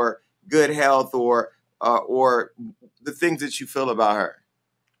compass for good health or the things that you feel about her?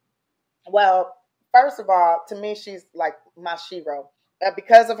 Well, first of all, to me, she's like my shero.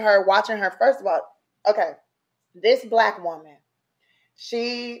 Because of her, watching her, first of all, okay, this Black woman,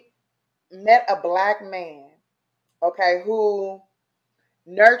 she met a Black man, okay, who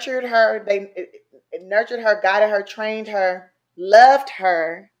nurtured her. They nurtured her, guided her, trained her, loved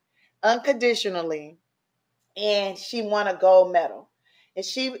her unconditionally, and she won a gold medal. And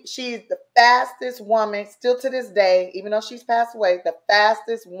she's the fastest woman, still to this day, even though she's passed away, the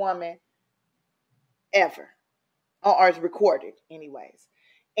fastest woman ever or is recorded anyways.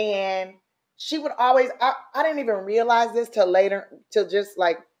 And she would always, I didn't even realize this till just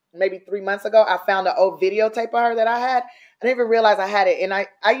like maybe 3 months ago. I found an old videotape of her that I had. I didn't even realize I had it. And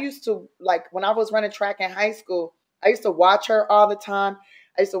I used to, like, when I was running track in high school, I used to watch her all the time.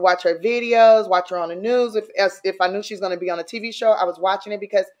 I used to watch her videos, watch her on the news. If I knew she's going to be on a TV show, I was watching it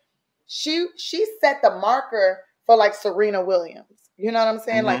because she set the marker for like Serena Williams. You know what I'm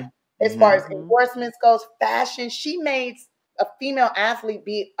saying? Mm-hmm. Like, as far as endorsements goes, fashion, she made a female athlete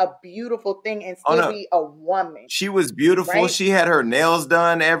be a beautiful thing and still be a woman. She was beautiful. Right? She had her nails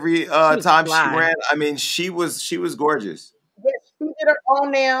done every time she ran. I mean, she was gorgeous. Yes, she did her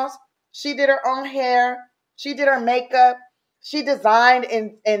own nails. She did her own hair. She did her makeup. She designed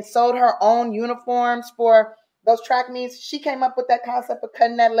and sewed her own uniforms for those track meets. She came up with that concept of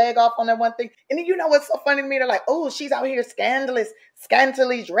cutting that leg off on that one thing. And then you know what's so funny to me? They're like, oh, she's out here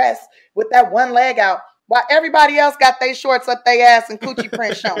scantily dressed with that one leg out. While everybody else got their shorts up their ass and coochie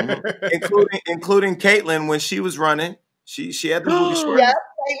print showing. including Caitlyn when she was running. She had the booty shorts. Yeah,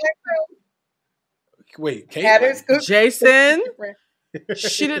 Caitlyn too. Wait, Caitlyn? Jason?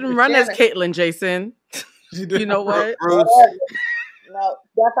 She didn't run as Caitlyn, Jason. You know what? Bruce. No,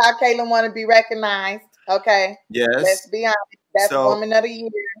 that's how Caitlyn want to be recognized. Okay. Yes. Let's be honest. That's Woman of the Year.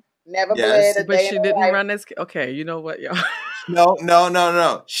 Never bled a day. But she didn't run as. Okay, you know what, y'all?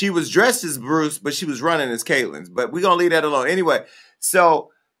 No. She was dressed as Bruce, but she was running as Caitlyn's. But we're gonna leave that alone anyway.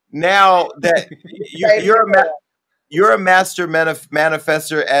 So now that you're a master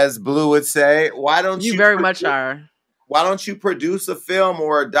manifester, as Blue would say, why don't you? You very much are. Why don't you produce a film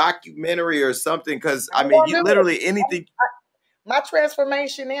or a documentary or something? Because I mean, you literally anything. My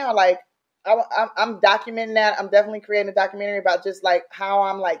transformation now, like I'm documenting that. I'm definitely creating a documentary about just like how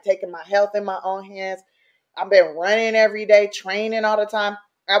I'm like taking my health in my own hands. I've been running every day, training all the time.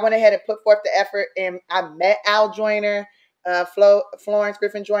 I went ahead and put forth the effort, and I met Al Joyner, Florence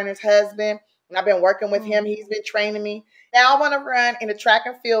Griffin Joyner's husband, and I've been working with him. He's been training me. Now I want to run in a track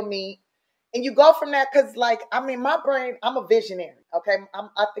and field meet. And you go from that because, like, I mean, my brain, I'm a visionary, okay?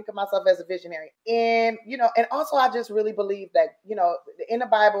 I think of myself as a visionary. And, you know, and also I just really believe that, you know, in the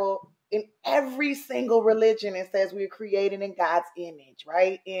Bible, in every single religion, it says we are created in God's image,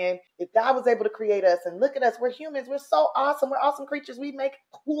 right? And if God was able to create us, and look at us, we're humans, we're so awesome, we're awesome creatures, we make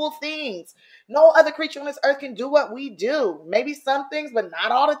cool things. No other creature on this earth can do what we do. Maybe some things, but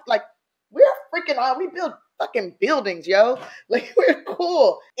not all the, like, we're freaking on, we build fucking buildings, yo. Like, we're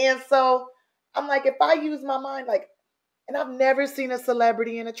cool. And so I'm like, if I use my mind, like, and I've never seen a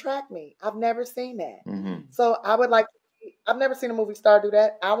celebrity in a track meet. I've never seen that. Mm-hmm. So I would like, I've never seen a movie star do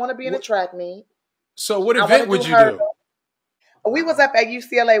that. I want to be in a track meet. So what event would you do? We was up at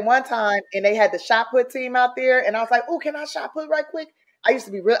UCLA one time and they had the shot put team out there. And I was like, oh, can I shot put right quick? I used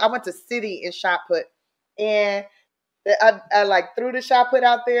to be I went to City in shot put. And I like threw the shot put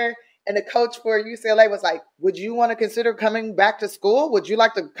out there. And the coach for UCLA was like, would you want to consider coming back to school? Would you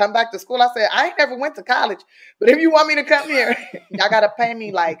like to come back to school? I said, I ain't never went to college, but if you want me to come here, y'all got to pay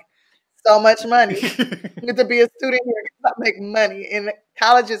me like so much money to be a student here. I make money and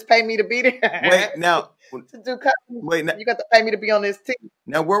colleges pay me to be there. Wait, now. To do wait, now, you got to pay me to be on this team.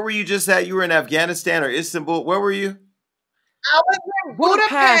 Now, where were you just at? You were in Afghanistan or Istanbul. Where were you? I was in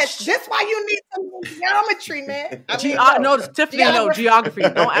Budapest. That's why you need some geometry, man. I mean, no, Tiffany, no, geography.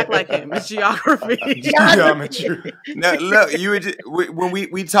 Don't act like him. It's geography. Geometry. No, look, you were just, when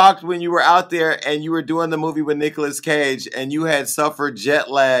we talked when you were out there and you were doing the movie with Nicolas Cage and you had suffered jet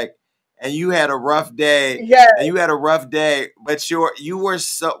lag and you had a rough day. Yeah. And you had a rough day, but you were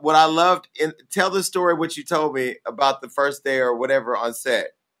so. What I loved, tell the story what you told me about the first day or whatever on set.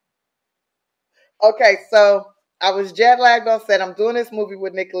 Okay, so I was jet lagged on set. I'm doing this movie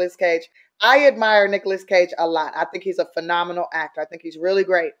with Nicolas Cage. I admire Nicolas Cage a lot. I think he's a phenomenal actor. I think he's really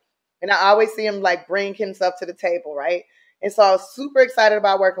great. And I always see him like bring himself to the table, right? And so I was super excited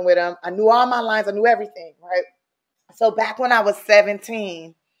about working with him. I knew all my lines. I knew everything, right? So back when I was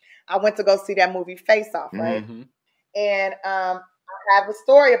 17, I went to go see that movie Face Off, right? Mm-hmm. And I have a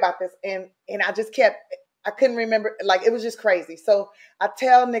story about this. And I just I couldn't remember. Like, it was just crazy. So I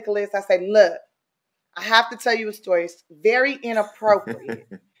tell Nicolas, I say, look, I have to tell you a story. It's very inappropriate.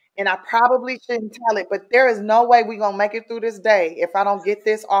 And I probably shouldn't tell it, but there is no way we're going to make it through this day if I don't get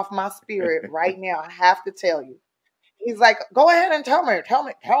this off my spirit right now. I have to tell you. He's like, go ahead and tell me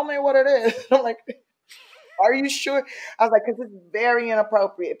what it is. I'm like, are you sure? I was like, because it's very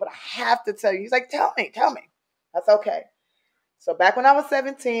inappropriate, but I have to tell you. He's like, tell me. That's okay. So back when I was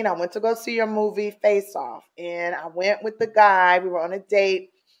 17, I went to go see your movie Face Off. And I went with the guy. We were on a date.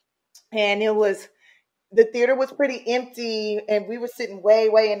 And the theater was pretty empty, and we were sitting way,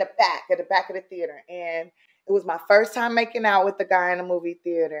 way in the back, at the back of the theater. And it was my first time making out with the guy in the movie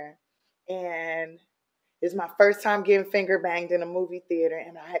theater. And it was my first time getting finger banged in a movie theater.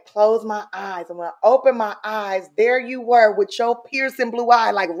 And I had closed my eyes. And when I opened my eyes, there you were with your piercing blue eye,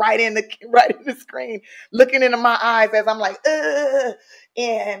 like right in the screen, looking into my eyes as I'm like, ugh.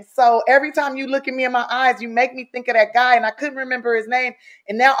 And so every time you look at me in my eyes, you make me think of that guy. And I couldn't remember his name.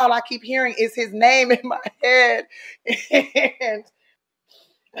 And now all I keep hearing is his name in my head. And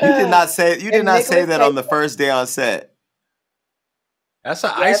you did not say that on the first day on set. That's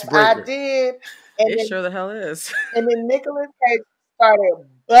an icebreaker. I did. And it sure the hell is. And then Nicolas Cage started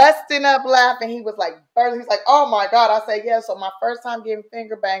busting up laughing. He was like, he's like, oh my God. I said, yeah. So my first time getting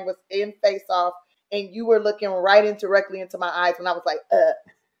finger banged was in Face Off. And you were looking right directly into my eyes. And I was like,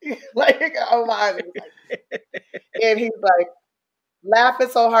 like, oh my eyes. And he's like laughing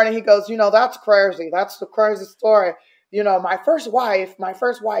so hard. And he goes, that's crazy. That's the crazy story. My first wife,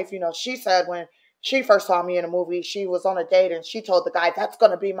 she said when she first saw me in a movie, she was on a date and she told the guy, that's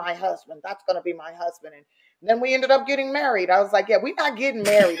going to be my husband. That's going to be my husband. And then we ended up getting married. I was like, yeah, we're not getting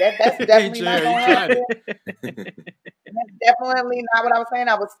married. That's definitely not going to happen. That's definitely not what I was saying.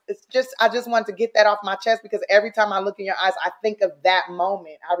 I just wanted to get that off my chest because every time I look in your eyes, I think of that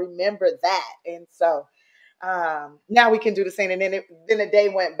moment. I remember that. And so now we can do the same. And then the day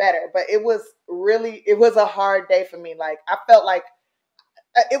went better, but it was a hard day for me. Like, I felt like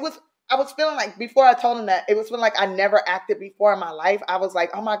I was feeling like before I told him that, it was feeling like I never acted before in my life. I was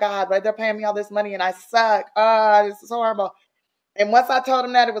like, oh my God, right? They're paying me all this money and I suck. This is so horrible. And once I told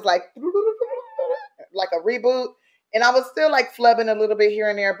him that, it was like a reboot. And I was still like flubbing a little bit here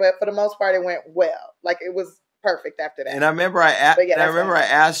and there, but for the most part, it went well. Like, it was perfect after that. And I remember I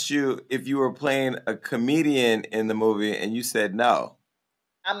asked you if you were playing a comedian in the movie, and you said no.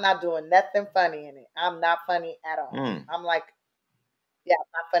 I'm not doing nothing funny in it. I'm not funny at all. I'm like, yeah,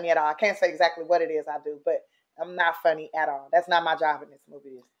 I'm not funny at all. I can't say exactly what it is I do, but I'm not funny at all. That's not my job in this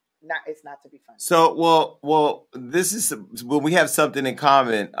movie. It's not to be funny. So, we have something in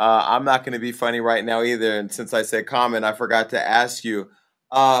common. I'm not going to be funny right now either. And since I said common, I forgot to ask you,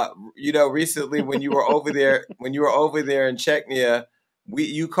 recently when you were over there, in Chechnya,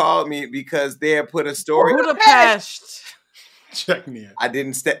 you called me because they had put a story. Budapest. Chechnya. I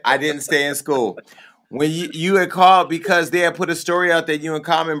didn't stay in school. When you had called because they had put a story out that you and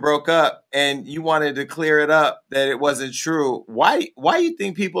Common broke up and you wanted to clear it up that it wasn't true. Why you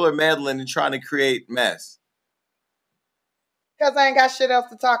think people are meddling and trying to create mess? Because I ain't got shit else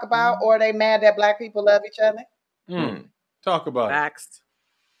to talk about, or they mad that black people love each other. Talk about Facts.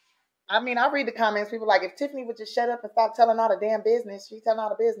 I mean, I read the comments. People like, if Tiffany would just shut up and stop telling all the damn business, she's telling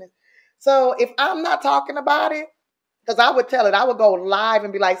all the business. So if I'm not talking about it, because I would tell it, I would go live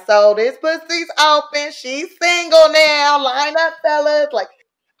and be like, so this pussy's open, she's single now, line up, fellas. Like,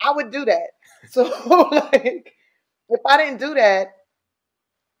 I would do that. So, like, if I didn't do that,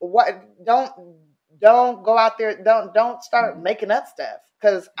 don't go out there, don't start making up stuff,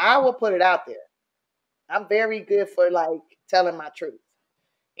 because I will put it out there. I'm very good for, like, telling my truth.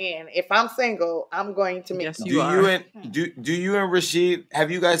 And if I'm single, I'm going to meet Do you and Rashid,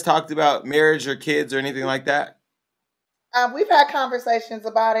 have you guys talked about marriage or kids or anything like that? We've had conversations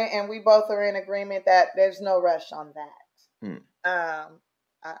about it, and we both are in agreement that there's no rush on that. Hmm. I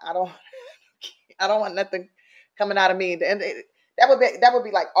don't I don't want nothing coming out of me. And that would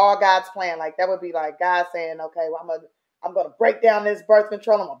be like all God's plan. Like that would be like God saying, okay, well, I'm gonna break down this birth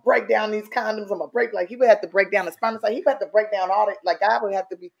control. I'm gonna break down these condoms. I'm gonna break, like he would have to break down the spermicide. He would have to break down all that. Like God would have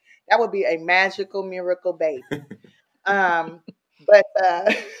to be, that would be a magical miracle baby. But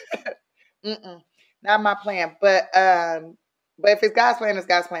not my plan. But if it's God's plan, it's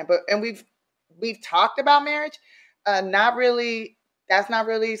God's plan. But and we've talked about marriage. Not really. That's not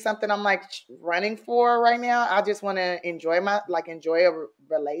really something I'm like running for right now. I just want to enjoy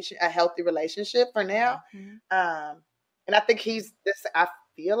a healthy relationship for now. Mm-hmm. And I think I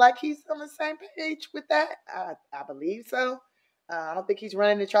feel like he's on the same page with that. I believe so. I don't think he's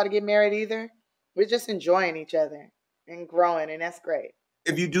running to try to get married either. We're just enjoying each other and growing, and that's great.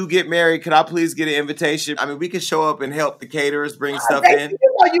 If you do get married, could I please get an invitation? I mean, we can show up and help the caterers bring stuff in. You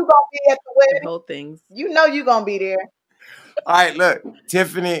know you're going to be at the wedding. Whole things. You know you're going to be there. All right, look,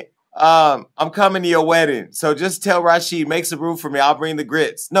 Tiffany, I'm coming to your wedding. So just tell Rashid, make some room for me. I'll bring the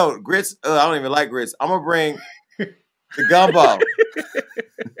grits. No, grits, I don't even like grits. I'm going to bring the gumbo.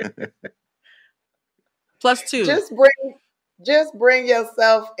 +2. Just bring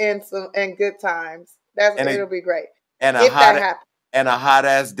yourself in good times. It'll be great. And if that happens. And a hot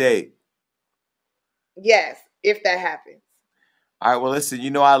ass date. Yes, if that happens. All right, well, listen,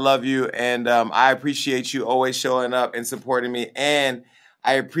 you know I love you, and I appreciate you always showing up and supporting me, and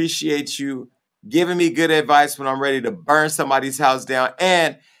I appreciate you giving me good advice when I'm ready to burn somebody's house down,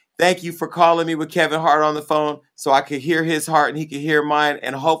 and thank you for calling me with Kevin Hart on the phone so I could hear his heart and he could hear mine,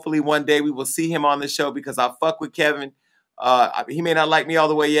 and hopefully one day we will see him on the show because I fuck with Kevin. He may not like me all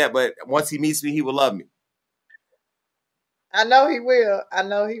the way yet, but once he meets me, he will love me. I know he will. I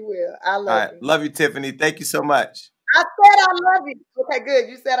love you. Love you, Tiffany. Thank you so much. I said I love you. Okay, good.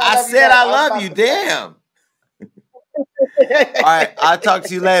 You said I love you. I love you. Damn. All right. I'll talk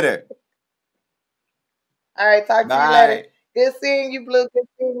to you later. All right. Talk to you later. Good seeing you, Blue. Good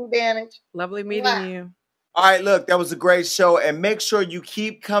seeing you, Damage. Lovely meeting you. All right. Look, that was a great show. And make sure you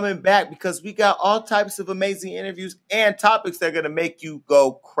keep coming back because we got all types of amazing interviews and topics that are going to make you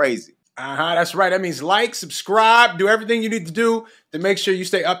go crazy. That's right. That means like, subscribe, do everything you need to do to make sure you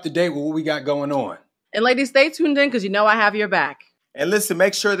stay up to date with what we got going on. And ladies, stay tuned in because you know I have your back. And listen,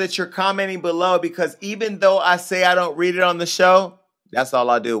 make sure that you're commenting below because even though I say I don't read it on the show, that's all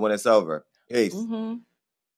I do when it's over. Peace. Mm-hmm.